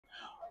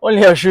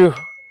Only a shoe.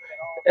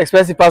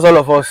 Expensive past all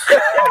of us.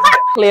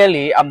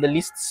 Clearly, I'm the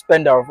least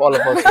spender of all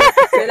of us.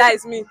 So that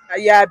is me.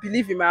 Yeah, I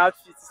believe in my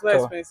outfit. It's not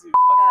expensive.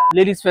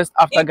 Ladies first,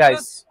 after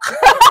guys.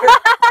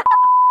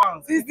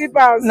 60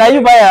 pounds. Now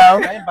you buy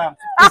him.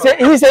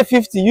 He said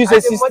 50. You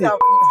said 60.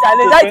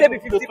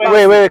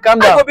 Wait, calm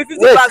down. Wait.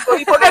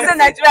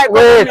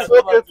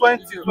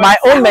 My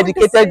own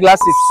medicated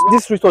glasses.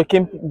 This return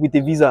came with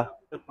a visa.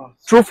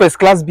 Through first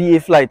class BA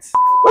flights.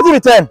 What did you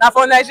return? Now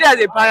for Nigeria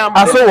they buy them.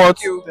 And so what?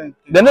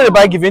 They know they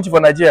buy giving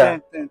for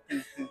Nigeria.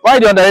 Why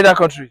do you underrate that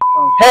country?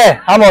 Hey,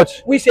 how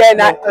much? We share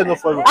now. No Yeah, you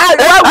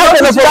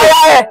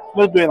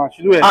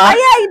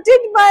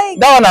did my.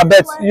 That one I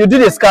bet. You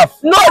did a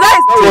scarf. No, that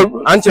is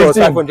Auntie was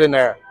 500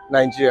 naira.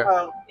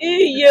 Nigeria.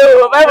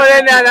 EU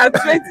 500 naira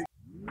 20.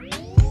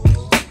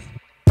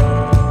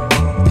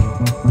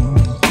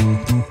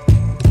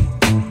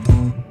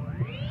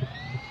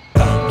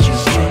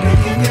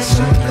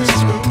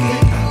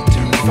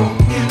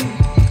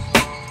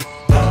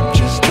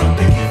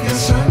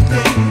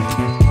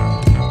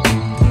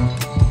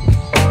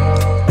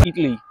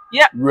 Italy.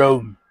 Yeah.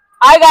 Rome.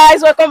 Hi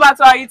guys, welcome back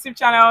to our YouTube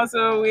channel.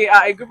 So we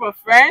are a group of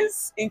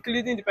friends,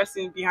 including the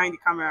person behind the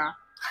camera,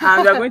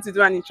 and we are going to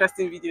do an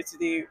interesting video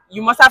today.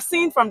 You must have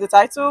seen from the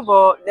title,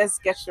 but let's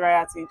get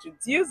Shreya to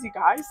introduce you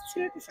guys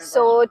to this.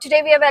 So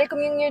today we are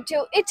welcoming you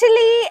to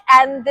Italy,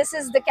 and this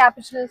is the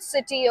capital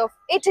city of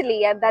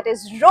Italy, and that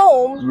is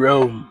Rome.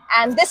 Rome.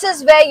 And this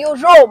is where you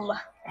roam.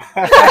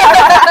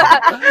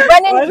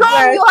 When in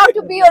Rome, you have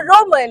to be a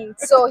Roman.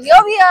 So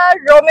here we are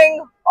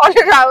roaming all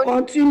around.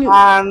 Continue.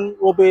 And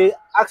we'll be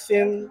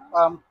asking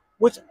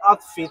which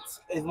outfit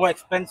is more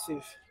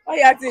expensive. Why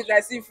you acting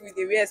like if we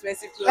dey wear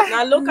expensive clothes?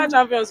 Now local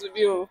champions will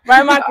be.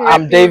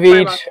 I'm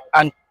David,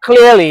 and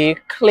clearly,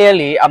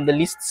 I'm the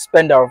least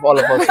spender of all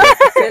of us.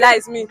 So that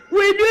is me.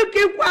 Will you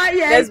keep quiet?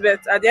 Let's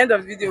bet. At the end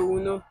of the video,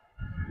 we'll know.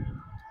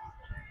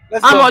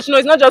 How much? No,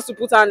 it's not just to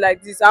put on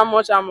like this. How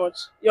much?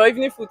 Your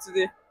evening food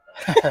today?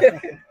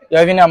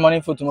 You're having our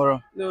morning food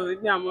tomorrow? No,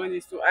 evening and morning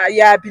is too.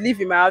 Yeah, I believe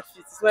in my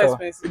outfit. It's not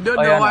expensive. You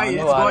don't know why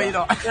it's going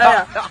on.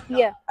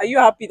 Yeah. Are you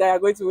happy that you're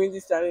going to win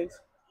this challenge?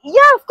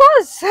 Yeah, of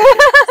course. So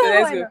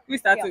let's go. Who's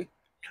starting?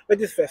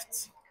 Ladies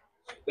first.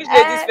 Which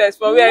ladies first?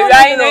 For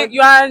where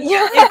you are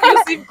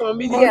inclusive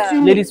community. Yeah.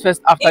 Ladies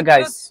first, after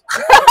guys.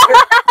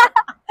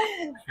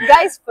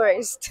 Guys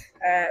first.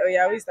 Oh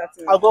yeah, who's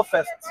starting? I'll go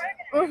first.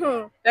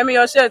 Tell me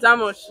your shirt. How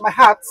much? My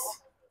hat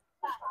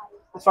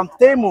is from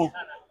Temu.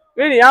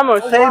 Really? How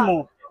much?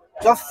 Temu.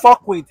 Just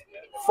fuck with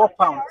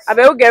 £4. I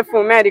bet you get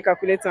phone. May I the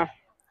calculator?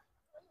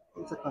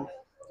 1 second.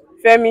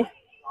 Femi.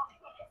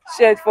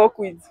 Shirt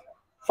 £4.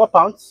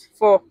 £4.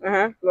 4.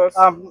 Plus.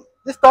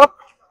 This top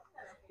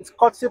is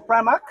courtesy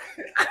Primark.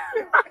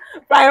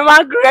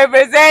 Primark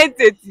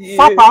representative.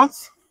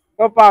 £4.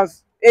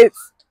 £4. 8.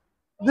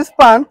 This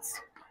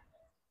pants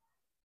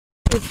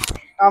is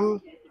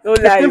Don't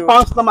lie.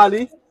 £15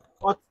 normally,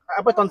 but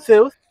I bought on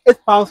sales.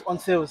 £8 on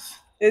sales.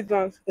 8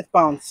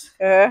 pounds.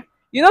 £8.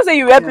 You know, say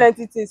you wear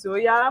plenty things, so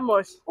yeah, how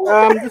much?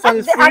 This one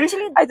is free.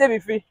 Actually, I tell me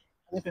free. I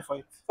didn't pay for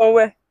it. From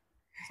where?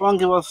 Someone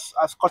gave us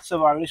a scotch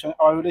of our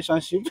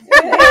relationship.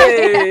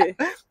 Hey.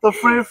 So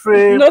free.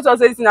 You know, so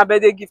say it's a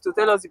birthday gift, so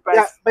tell us the price.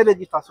 Yeah, birthday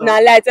gift as well. Nah,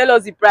 lie, tell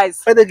us the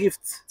price. Birthday gift.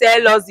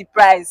 Tell us the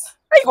price.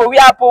 You go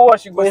wear Apple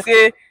Watch, you go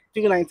say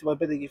 $390 for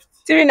birthday gift.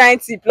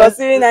 390 plus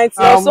 390.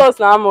 Your sauce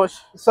now how much?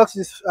 The socks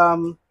is a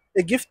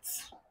gift.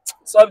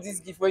 Solve this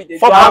gift for you.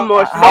 How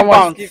much?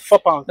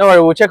 £4. Don't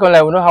worry, we'll check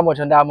online. We know how much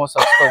on that most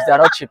of because they are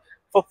not cheap.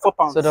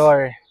 £4. So don't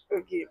worry.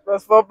 Okay,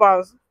 plus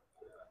 £4.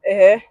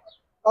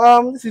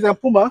 This is a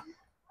Puma.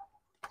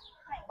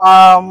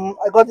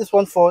 I got this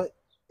one for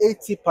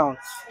 £80.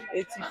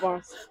 80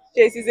 pounds.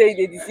 She say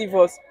they deceive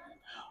us.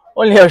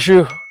 Only a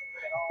shoe.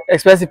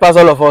 Expensive past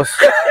all of us.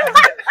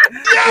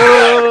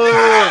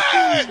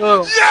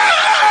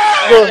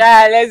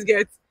 Yeah, let's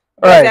get.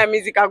 Right. That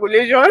music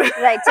calculation.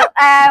 right. So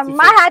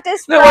my hat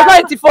is. No, it was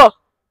not 84.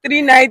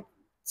 390.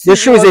 The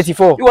shoe is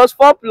 84. It was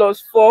 4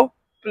 plus 4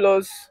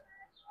 plus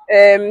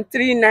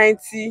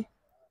 390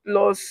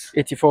 plus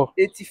 84.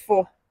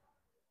 84.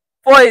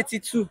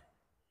 482.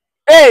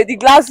 Hey, the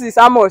glasses,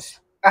 how much?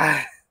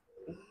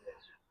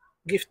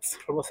 Gift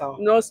proposal.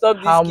 No, stop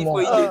this How gift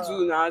much? for you to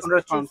do now.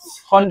 £100.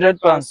 £100.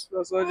 Plus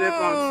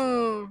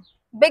 £100.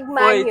 Big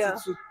man here.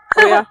 482.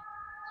 Oh, yeah.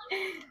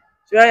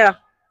 Yeah.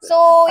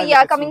 So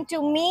yeah, coming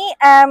to me,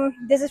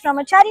 this is from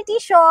a charity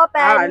shop,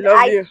 and I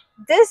love you.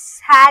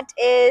 This hat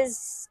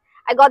is,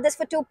 I got this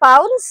for £2,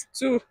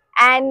 2.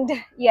 and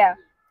yeah,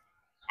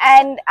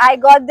 and I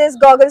got this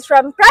goggles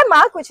from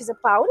Primark, which is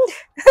 £1.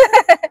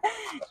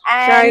 And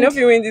I know if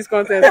you win this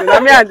contest, so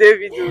let me and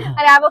David do. And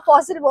I have a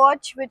fossil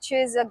watch, which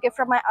is a gift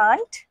from my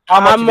aunt.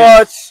 How much?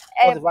 What's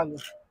the value?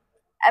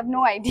 I have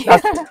no idea.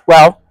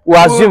 Well,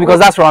 we'll assume because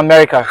that's from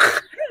America.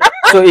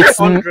 So it's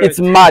 100. it's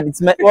mad.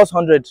 What's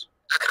 100?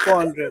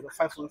 400 or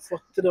 500,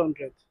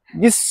 300.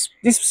 This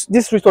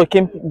return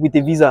came with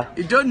a visa.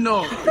 You don't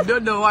know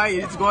why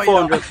it's going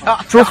 400.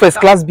 Through first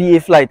class BA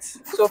flights.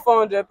 So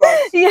 400 pounds.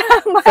 Yeah,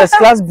 First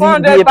class BA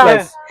 400 flights.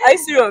 pounds. Are you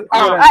serious?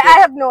 I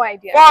have no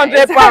idea.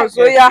 400 pounds.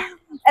 So yeah.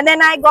 And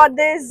then I got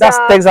this That's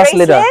Texas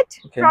leather. bracelet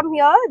Okay. from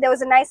here. There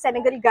was a nice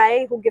Senegal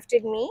guy who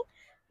gifted me.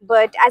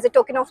 But as a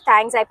token of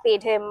thanks, I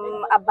paid him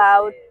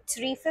about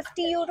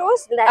 350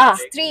 euros.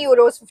 That's 3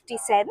 euros 50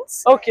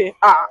 cents. Okay.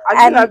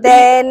 And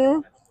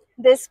then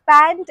this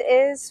pant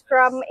is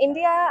from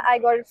India. I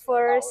got it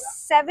for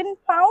 £7.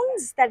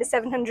 That is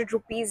 700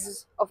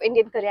 rupees of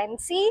Indian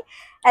currency.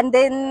 And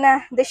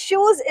then the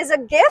shoes is a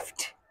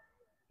gift.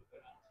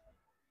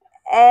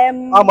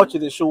 How much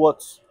is the shoe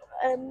worth?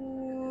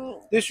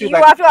 This shoe You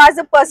have to ask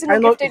the person I who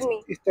know gifted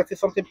me. it's 30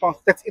 something pounds,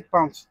 38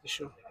 pounds. The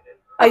shoe.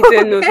 I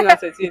said no, it's not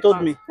 38 He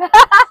told me.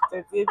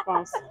 38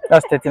 pounds.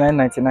 That's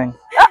 39.99.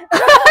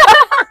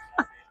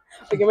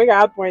 Okay, make it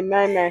add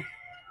 0.99.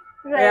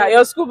 Right. Yeah,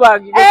 your school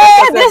bag, you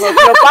Hey, get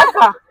your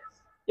packer,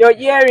 your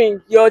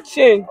earring, your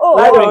chain. Oh,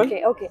 That one.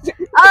 okay.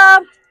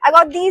 I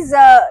got these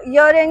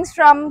earrings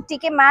from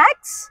TK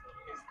Maxx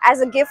as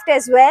a gift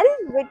as well,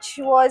 which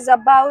was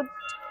about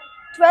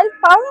 £12.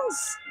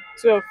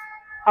 12.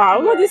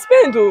 What is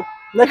spend though?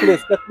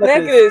 Necklace.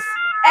 Necklace.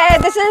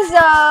 This is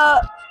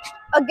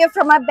a gift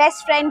from my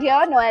best friend here,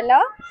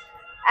 Noella.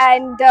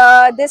 And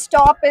this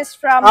top is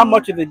from... How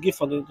much is the gift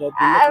for the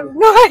I have necklace?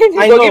 no idea.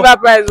 I Go know. give her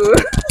price. Oh.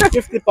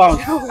 50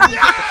 pounds.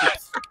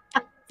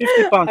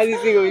 50 pounds. I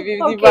didn't think it would be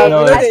 50 Okay, pounds. no,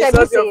 You know that's they what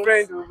insult he your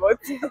says. friend, oh, but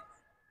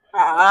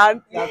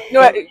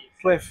no.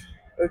 12.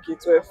 Okay,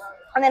 12.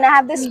 And then I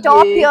have this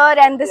top Yeah. here,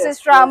 and this Yes,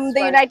 is from that's the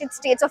fine. United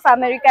States of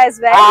America as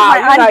well. Ah, My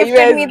you are aunt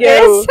gifted US me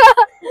girl. this.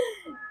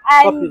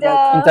 And Copy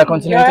that.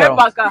 Intercontinental. Your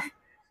packer.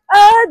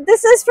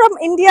 this is from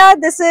India.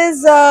 This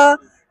is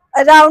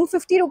around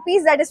 50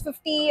 rupees. That is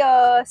 50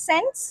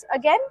 cents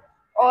again.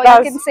 Or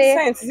That's you can say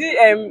cents. Is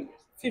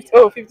it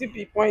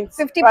 50p points?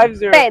 50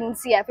 50.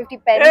 pence. Yeah, 50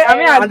 pence. I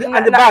mean,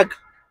 And the bag.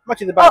 How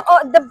much is the bag? Oh,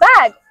 the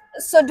bag.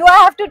 So do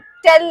I have to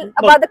tell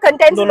about the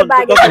contents of the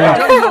bag? Just the You bag.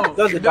 don't know.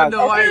 Just You the don't bag.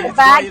 know why Okay, it's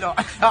bag. going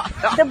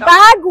on. The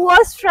bag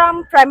was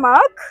from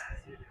Primark,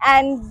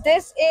 and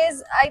this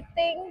is, I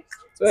think,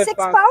 12 £6.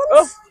 pounds.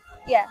 Oh.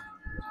 Yeah.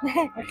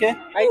 Okay.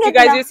 You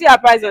guys, you see our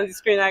price on the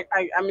screen. I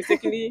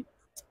mistakenly.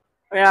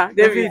 Yeah,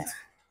 David.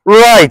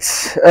 Right.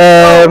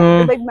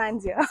 The big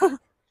man's here.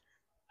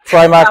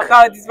 Primark.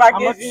 Now this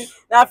packaging.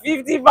 Now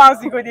 50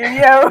 pounds you go the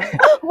real.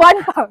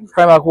 £1.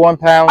 Primark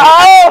 £1.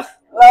 Oh,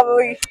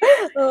 lovely.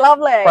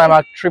 Lovely.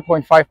 Primark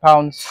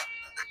 £3.5.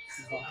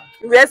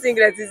 You wear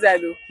singlet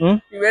inside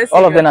though. You wear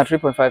All of them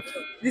singlet. are 3.5.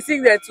 The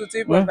singlet too,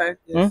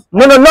 3.5.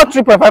 No, not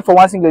 3.5 for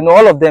one singlet. No,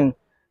 all of them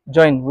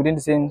join within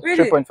the same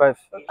Really? 3.5.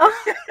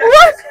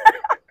 What?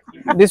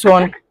 This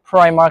one,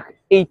 Primark,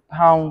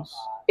 £8,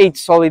 8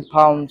 solid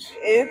pounds.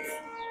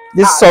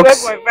 These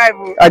socks,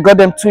 12.5. I got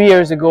them 2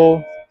 years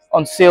ago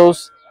on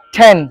sales,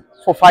 10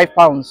 for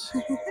 £5.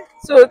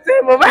 So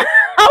tell me,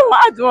 how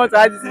much do you want to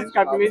add this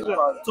calculation?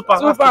 2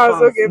 pounds. 2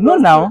 pounds, okay. No,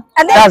 now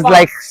And then that's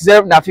like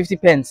 50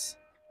 pence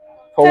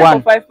for 10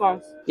 one. for 5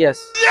 pounds.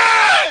 Yes,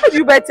 How do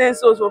you buy 10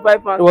 souls for 5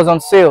 it pounds? was on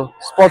sale.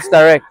 Sports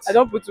Direct. I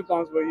don't put 2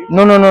 pounds for you.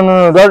 No.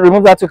 Don't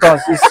remove that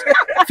 £2.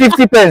 It's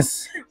 50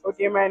 pence.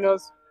 Okay,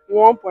 minus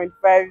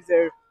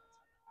 1.50.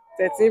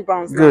 13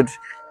 pounds. Good.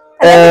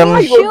 Why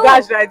you shoe. go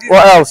dash like this?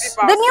 What else? 50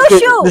 pounds? the new Okay,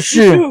 shoe. the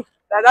shoe.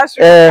 That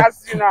shoe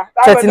has you now.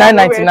 That was that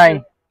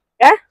 £39.99.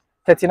 Yeah?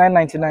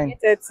 £39.99.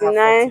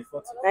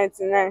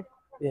 39.99.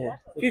 Yeah.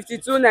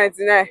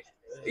 52.99.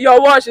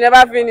 Your watch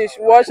never finish.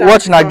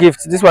 Watch na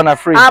gift. This one are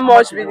free. How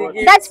much will the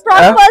gift? That's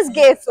Prosper's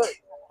gift.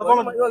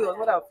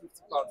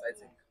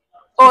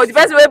 Oh, the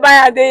person will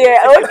buy a day.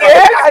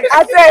 Okay,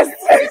 I test.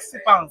 60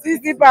 pounds.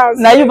 60 pounds.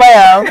 Now you buy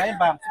am. 9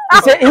 pounds.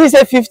 He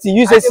said 50.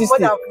 You said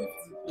 60.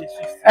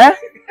 Eh?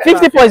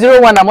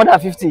 50.01 and more than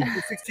 50.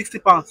 60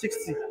 pounds.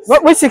 60.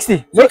 What? Wait,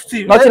 60.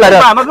 60. Nothing like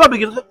that. Not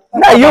big.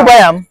 Now you buy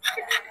am.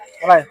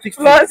 Right.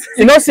 60. Plus,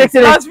 You know 60.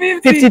 plus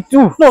 50.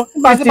 52. No,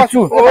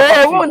 52.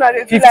 Oh, who na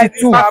dey do like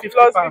this 52. now?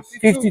 Plus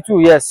 52.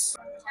 52. Yes.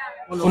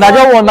 Una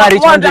just want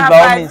marriage 100 by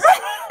all means.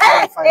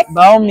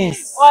 By all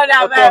means. Oh,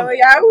 na my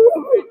Yahoo.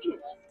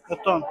 Your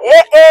turn.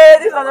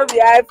 This one no be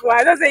iPhone.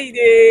 I don't say you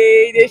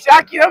dey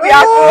shock you, no be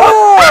iPhone.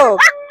 Oh,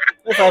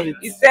 Let's have it.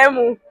 It's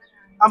Temu.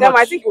 How Temu, I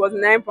much? think it was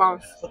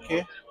 £9.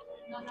 Okay.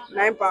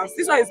 £9.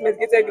 This one is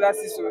medicated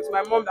glasses, so it's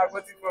my mom that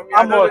got it for me.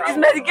 How I don't know. much? It's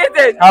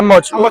medicated. How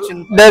much? How much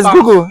in There's pounds?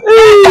 Google.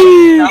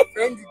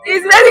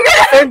 It's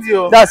medicated. Send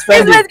you. That's It's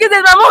Fendi.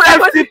 medicated. My mom that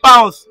got 50 it.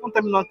 pounds. Don't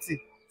tell me nothing.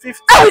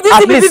 50. How will this At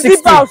be least 50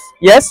 60. pounds?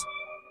 Yes.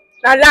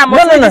 Now, I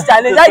must No. this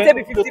challenge. That will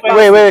be 50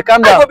 pounds. Wait,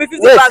 calm I down. go be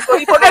 50 Wait. pounds. So if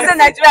you forget say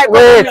Nigeria, I go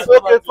Wait. be 50.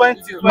 Okay,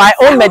 20. My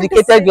own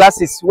medicated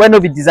glasses when no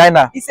be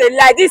designer. It's a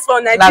lie. This for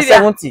Nigeria.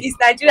 70. It's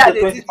Nigeria. They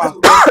 20 did. pounds.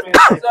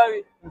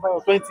 Sorry.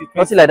 20.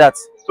 Nothing like that.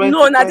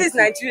 No, now this is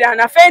Nigeria.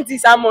 And I find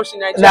this how much in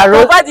Na Nigeria.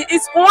 road- Over the,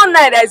 it's 1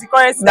 night that is the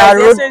currency. Na That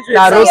is the exchange rate.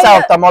 na So, Rosa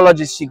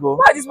ophthalmologist she go.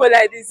 why this boy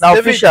like this? Now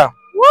David. official.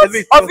 What?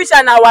 David.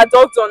 Official now our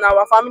doctor, now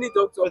our family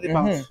doctor. 20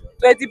 pounds.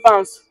 20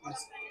 pounds.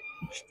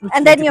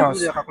 and then you.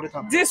 Use your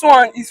calculator. This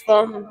one is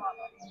from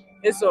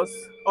ASOS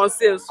on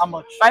sales. How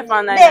much?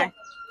 5.99.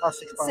 That's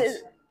 6 pounds.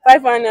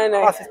 5.99.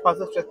 That's 6 pounds.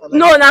 Let's check that.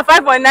 No, now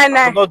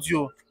 5.99. Not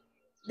you.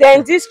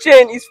 Then this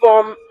chain is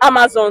from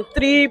Amazon,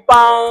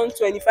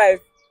 £3.25.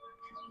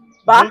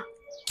 Ba?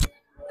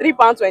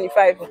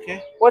 £3.25.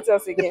 Okay. What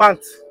else The again?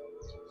 pants.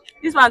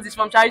 This one is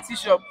from charity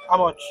shop. How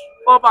much?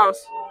 £4.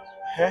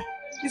 Okay.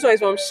 This one is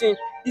from Shein.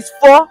 It's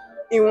 4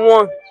 in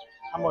 1.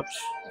 How much?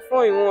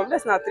 4 in 1.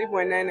 That's not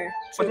 3.99.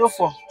 What do you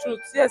for? Truth.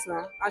 Yes,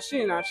 now. And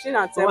Shein now. Shein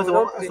and So what's 10.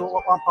 Don't play. so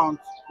 1 pound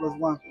plus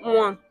 1.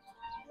 1.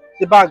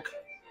 The bag.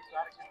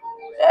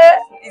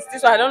 It's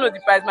this one. I don't know the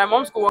price. My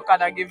mom's co-worker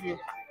that gave me.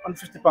 On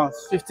 50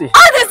 pounds. 50.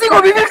 How this thing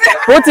go be 50?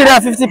 Put it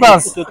at 50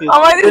 pounds. Okay. I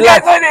want this guy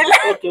go dey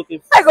lie.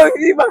 Okay. I go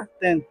 50 pounds.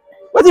 10.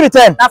 What did you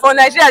 10? Now for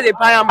Nigeria they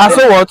buy am. And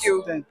so what?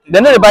 10. They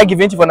know they buy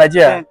giving for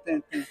Nigeria.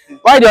 10.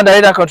 Why do you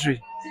underrate that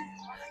country?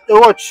 The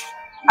watch.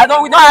 We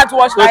don't have to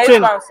watch Your my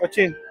chain. pounds. Your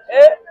chain.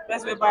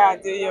 Best way buy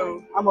a day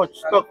here. How much?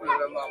 Stop.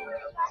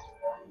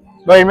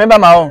 But remember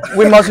my own.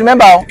 We must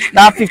remember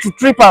now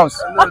 53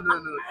 pounds. No.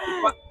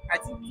 I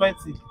think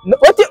 20. No,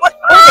 what's the problem?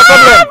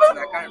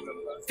 I can't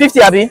remember.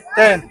 50, Abby?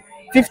 10.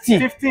 50.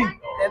 15.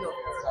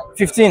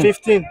 15.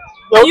 15.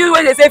 And you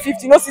when they say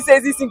 50, no she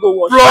says this thing go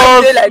wash.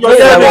 Plus Like your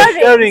earrings.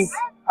 earrings.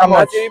 How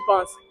much? 3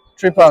 pounds.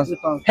 3 pounds. 3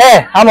 pounds.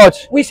 Hey, how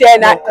much? Which hair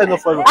na? No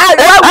problem. Ah, I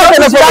why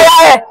don't we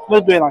know.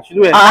 Let's do it now. She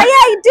do it. Ah, Yeah,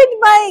 I did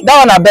my. that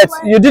one I bet.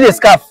 You did a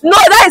scarf. No,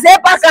 that is hair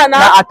packer now.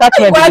 Now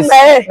attachment. Why Is, my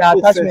hair? now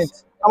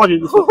attachment. How much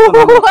is this?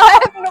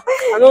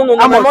 I don't know.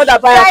 My mother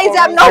buy Guys,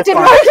 I'm not in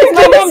 £5. My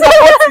mom that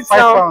bought it 5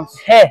 now. pounds.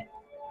 Hey,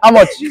 how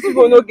much? These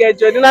people no get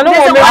Jordan. I don't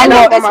There's want a to How one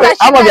much- of this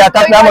how much the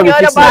attachment, how much the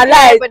fixing? my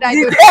life. But I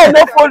The don't. hair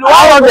no follow.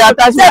 How much the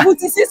attachment?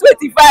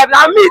 76.25.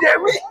 Now me they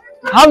me.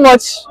 How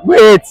much?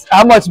 Wait,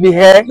 how much be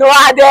hair? No,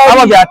 I How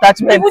much there. the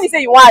attachment? Even if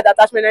say you want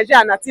attachment,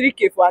 Nigeria na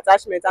 3K for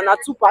attachment and na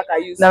 2 pack I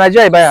use. Na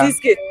Nigeria you buy am.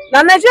 6K.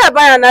 Now Nigeria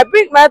buy and I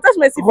bring my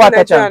attachment Who for attach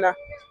Nigeria am? now.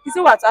 You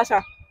say what attach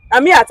am? Na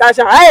me attach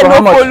am. I So how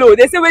no much? follow.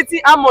 They say wetin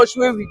how much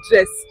wey we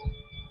dress.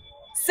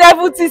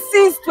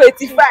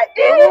 76.25.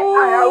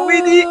 I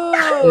really.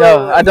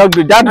 No, I don't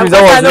agree. That I'm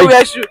result I was know wear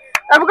rigged. shoe.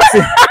 I'm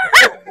because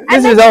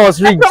This result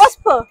was rigged.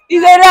 Prosper.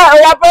 is a lie.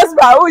 Oya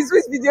Prosper. Who is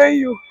videoing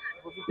you?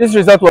 This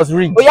result was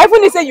rigged. Oya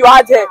even they say you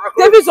had hair.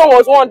 David's one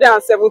was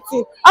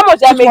 117. How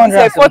much I Which make this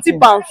hair? 40 117?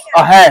 pounds.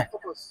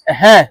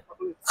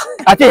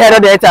 I think head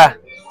of the data.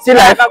 See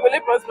life. I go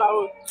let Prosper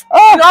hold.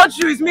 Oh, It's not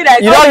true. It's me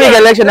that. You don't rig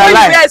election When you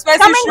online. wear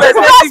expensive Coming shoe, to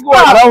expensive Prosper.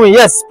 one. I don't win.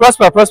 Yes,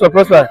 prosper.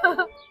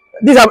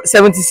 These are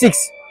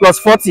 76 plus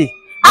 40.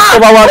 Over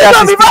this one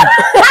 160. be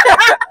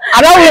I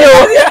don't win.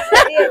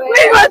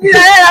 Which body na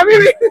hair? I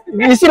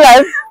mean, You see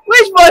life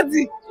which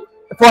body?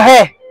 for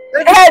hair.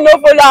 Hair no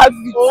follow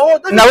outfit. Oh,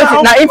 that Now is wait,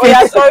 how- now Oh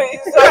yeah, if sorry.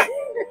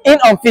 in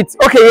on fit.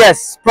 Okay,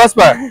 yes,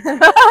 prosper.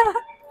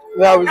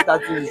 Where are we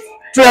starting?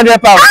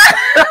 300 pounds.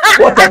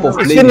 What type of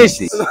play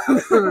Finished. is this?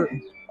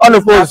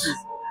 Unopposed.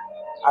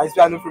 I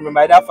swear I don't remember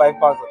either 5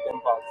 pounds or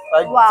 10 pounds.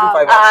 Wow.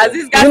 Between 5 Ah, and 10.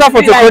 this Is guy it not be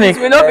like photochronic? this.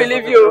 We don't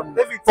believe you.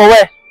 For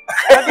where?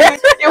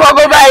 You will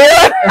go buy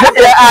it.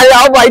 Yeah,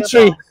 I'll buy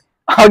 3.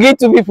 I'll give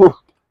 2 people.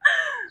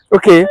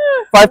 Okay,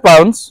 5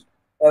 pounds.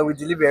 We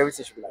deliver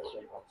everything should be like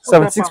 10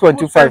 pounds.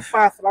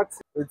 76.25.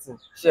 Waiting.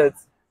 Shirt.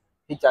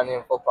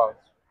 H&M 4 pounds.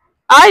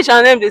 How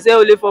H&M they say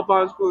only 4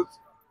 pounds good.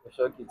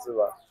 Shock it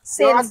over.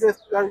 Sales.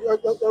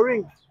 Your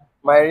ring.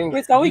 My ring.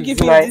 Wait, can we give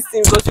him Tonight. this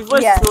thing because your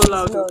voice Yeah. is so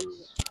loud? No.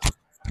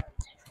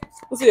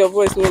 Also your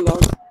voice so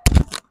loud.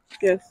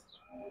 Yes.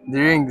 The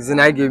ring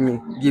Zinai gave me.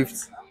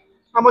 Gift.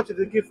 How much is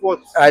the gift worth?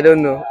 I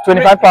don't know.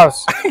 25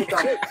 pounds.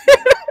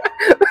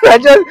 I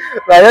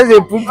just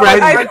a poop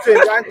price.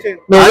 Unchained.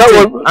 No,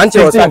 that was Auntie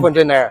was 15.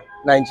 500 naira.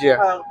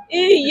 Nigeria.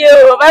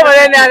 Yo,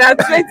 500 naira,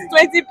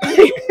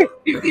 20p,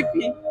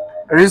 50p.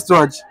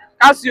 Wristwatch.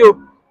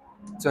 Casio.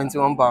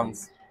 21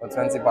 pounds or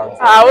 20 pounds.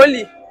 Ah,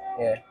 only.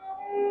 Yeah.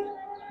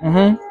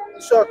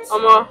 Short.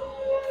 Omo.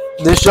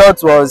 The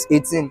short was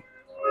 18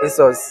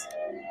 ASOS.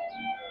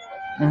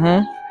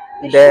 The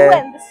shoe The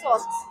and the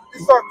socks.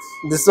 Socks.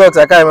 the socks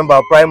I can't remember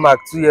Primark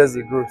 2 years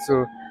ago.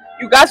 So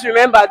You guys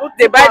remember,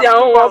 they buy their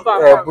own 1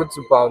 pound. put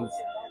 2 pounds.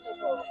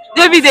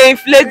 David, they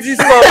inflate this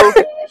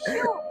one.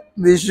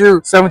 The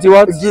shoe 70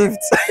 what? gift.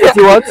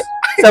 80 what?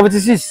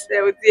 76.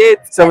 78.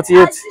 78.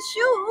 That's the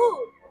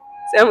shoe.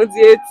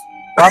 78.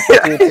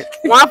 148.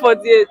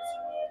 148.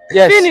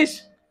 Yes.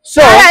 Finish.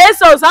 So, Ah,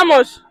 ASOS, how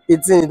much?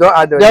 18, you don't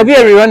add on. there'll be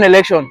a rerun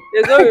election.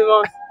 There's no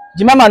reward.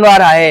 Jemima know how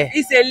her hair.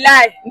 It's a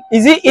lie.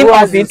 Is it in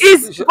on fit?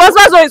 It's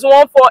Prosper's one is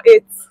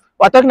 148.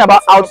 We're talking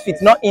about outfit,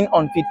 not in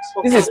on fit.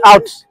 This is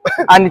out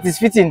and it is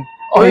fitting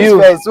Who on is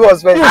you. first? Who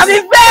was first? I'm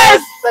the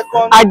best.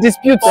 Second. I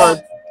dispute.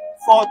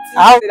 Fourth.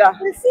 How?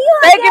 We'll see you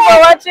Thank you again. for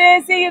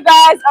watching. See you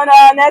guys on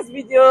our next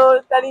video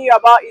telling you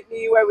about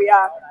Italy where we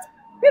are.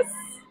 Peace.